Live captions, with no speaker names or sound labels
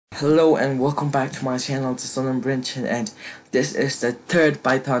Hello and welcome back to my channel, to Solon Brinchin, and this is the third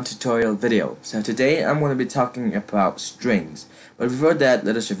Python tutorial video. So today I'm going to be talking about strings, but before that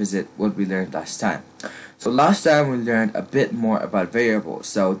let us revisit what we learned last time. So last time we learned a bit more about variables.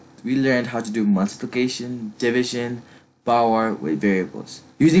 So we learned how to do multiplication, division, power with variables,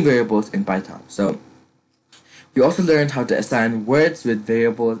 using variables in Python. So we also learned how to assign words with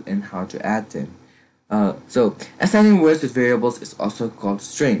variables and how to add them. So assigning words with variables is also called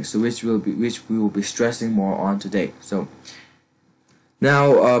strings, so which we will be stressing more on today. So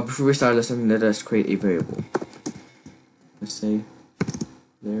now before we start lesson, let us create a variable. Let's say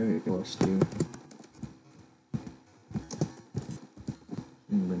there equals to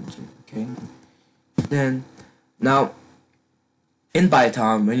okay. Then now in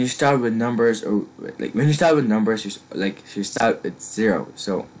Python, when you start with numbers, or you start with 0.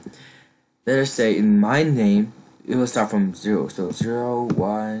 So let us say in my name it will start from 0. So 0,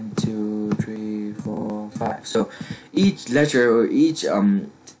 1, 2, 3, 4, 5. So each letter or each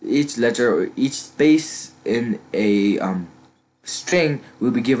space in a string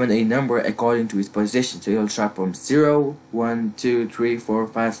will be given a number according to its position. So it will start from 0, 1, 2, 3, 4,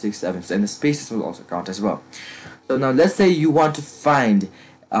 5, 6, 7. And the spaces will also count as well. So now let's say you want to find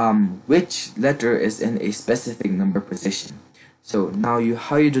which letter is in a specific number position. So now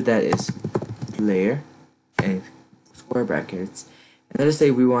how you do that is layer and square brackets, and let us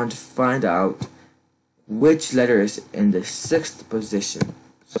say we want to find out which letter is in the 6th position.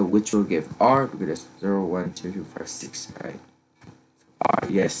 So which will give R, because it's 0, 1, 2, 3, 4, 6, right? R,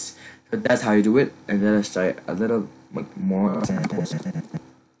 yes. So that's how you do it. And let us try a little more examples.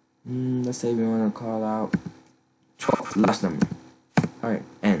 Let's say we want to call out 12, last number. Alright,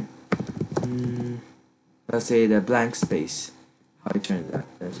 N. Let's say the blank space. How you turn that?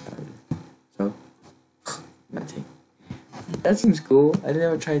 That's how you do. So nothing. That seems cool. I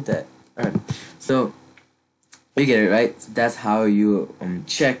never tried that. Alright, so you get it, right? So that's how you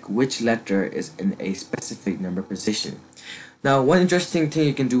check which letter is in a specific number position. Now one interesting thing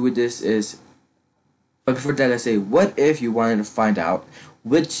you can do with this is, but before that, let's say, what if you wanted to find out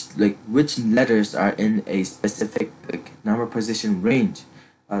which letters are in a specific number position range?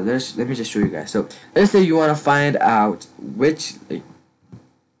 Let me just show you guys. So let's say you want to find out which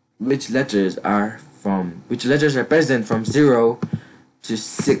letters are present from 0 to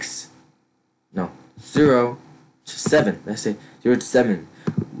 6. No, 0 to 7. Let's say 0 to 7.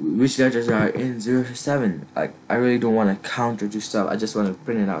 Which letters are in 0 to 7? Like, I really don't want to count or do stuff. I just want to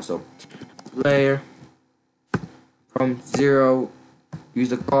print it out. So layer from 0, use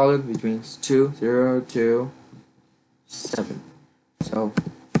the colon, which means 0 to 7. So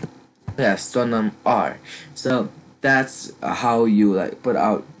yes, so num R. So that's how you put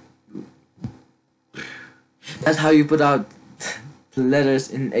out. That's how you put out the letters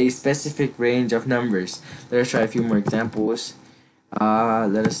in a specific range of numbers. Let us try a few more examples.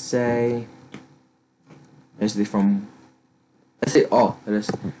 Let us say, let's say all. Let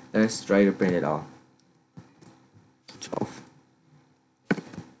us try to print it all. 12.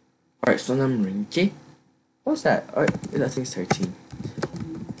 Alright, so number Rinke. What's that? Alright, I think it's 13.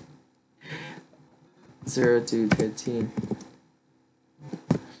 0 to 13.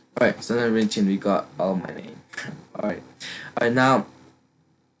 Alright, so number Rinke, we got all my name. Alright, now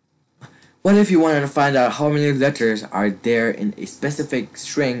what if you wanted to find out how many letters are there in a specific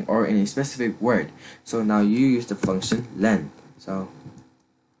string or in a specific word? So now you use the function len. So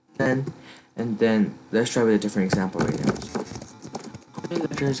len, and then let's try with a different example right now. So, how many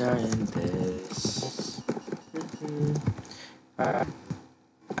letters are in this? Alright,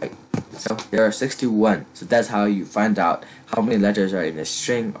 so there are 61. So that's how you find out how many letters are in a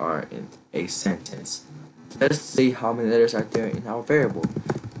string or in a sentence. Let's see how many letters are there in our variable.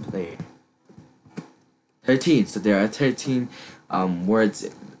 Player 13. So there are 13 words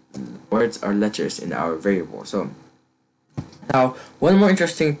or letters in our variable. So now one more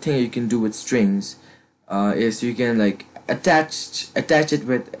interesting thing you can do with strings is you can attach it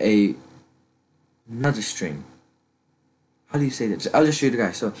with another string. How do you say that? I'll just show you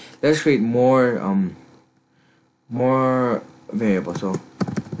guys. So let's create more variables. So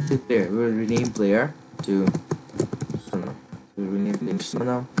player, we'll rename player to Sono. We'll rename it to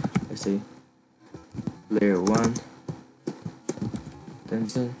Sono. Let's say player 1. Then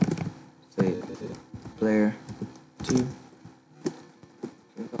say player 2.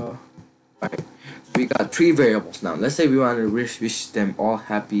 Alright, so we got 3 variables now. Let's say we want to wish them all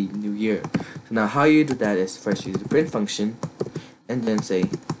happy new year. So now how you do that is first use the print function and then say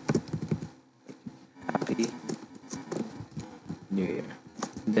happy new year.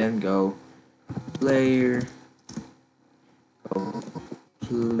 Then go player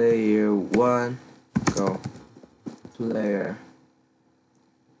player 1 go player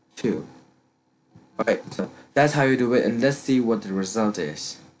 2. Alright, so that's how you do it, and let's see what the result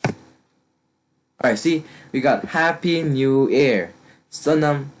is. Alright, see, we got Happy New Year,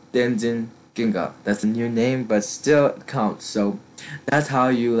 Sonam Denjin Ginga. That's a new name, but still it counts. So that's how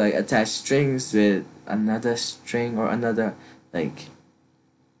you like attach strings with another string or another like.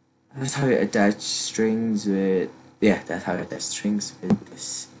 That's how you attach strings with. Yeah, that's how you attach strings with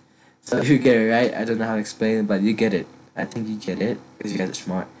this. So you get it right. I don't know how to explain it, but you get it. I think you get it because you guys are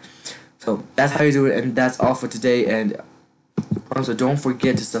smart. So that's how you do it, and that's all for today. And also, don't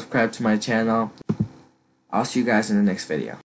forget to subscribe to my channel. I'll see you guys in the next video.